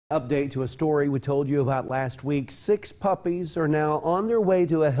Update to a story we told you about last week. 6 puppies are now on their way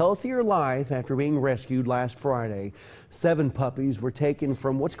to a healthier life after being rescued last Friday. 7 puppies were taken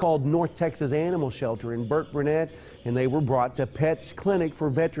from what's called North Texas Animal Shelter in Burke Burnett, and they were brought to P.E.T.S clinic for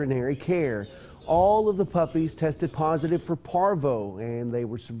veterinary care. All of the puppies tested positive for parvo, and they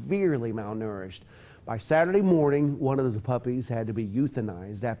were severely malnourished. By Saturday morning, one of the puppies had to be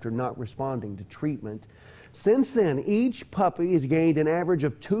euthanized after not responding to treatment. Since then, each puppy has gained an average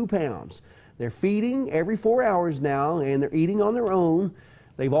of 2 pounds. They're feeding every 4 hours now, and they're eating on their own.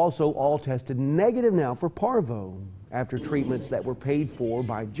 They've also all tested negative now for parvo after treatments that were paid for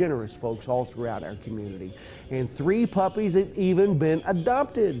by generous folks all throughout our community. And 3 puppies have even been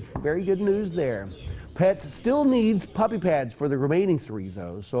adopted. Very good news there. P.E.T.S still needs puppy pads for the remaining 3,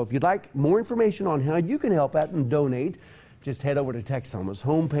 though. So if you'd like more information on how you can help out and donate, just head over to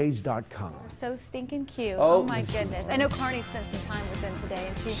Texomashomepage.com. So stinking cute. Oh, Oh my goodness. I know Carney spent some time with them today,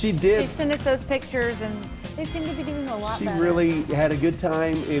 and she did. She sent us those pictures, and they seem to be doing a lot better. She really had a good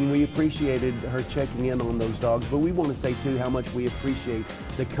time, and we appreciated her checking in on those dogs. But we want to say, too, how much we appreciate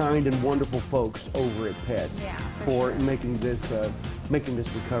the kind and wonderful folks over at P.E.T.S for making this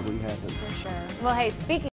recovery happen. For sure. Well, hey, speaking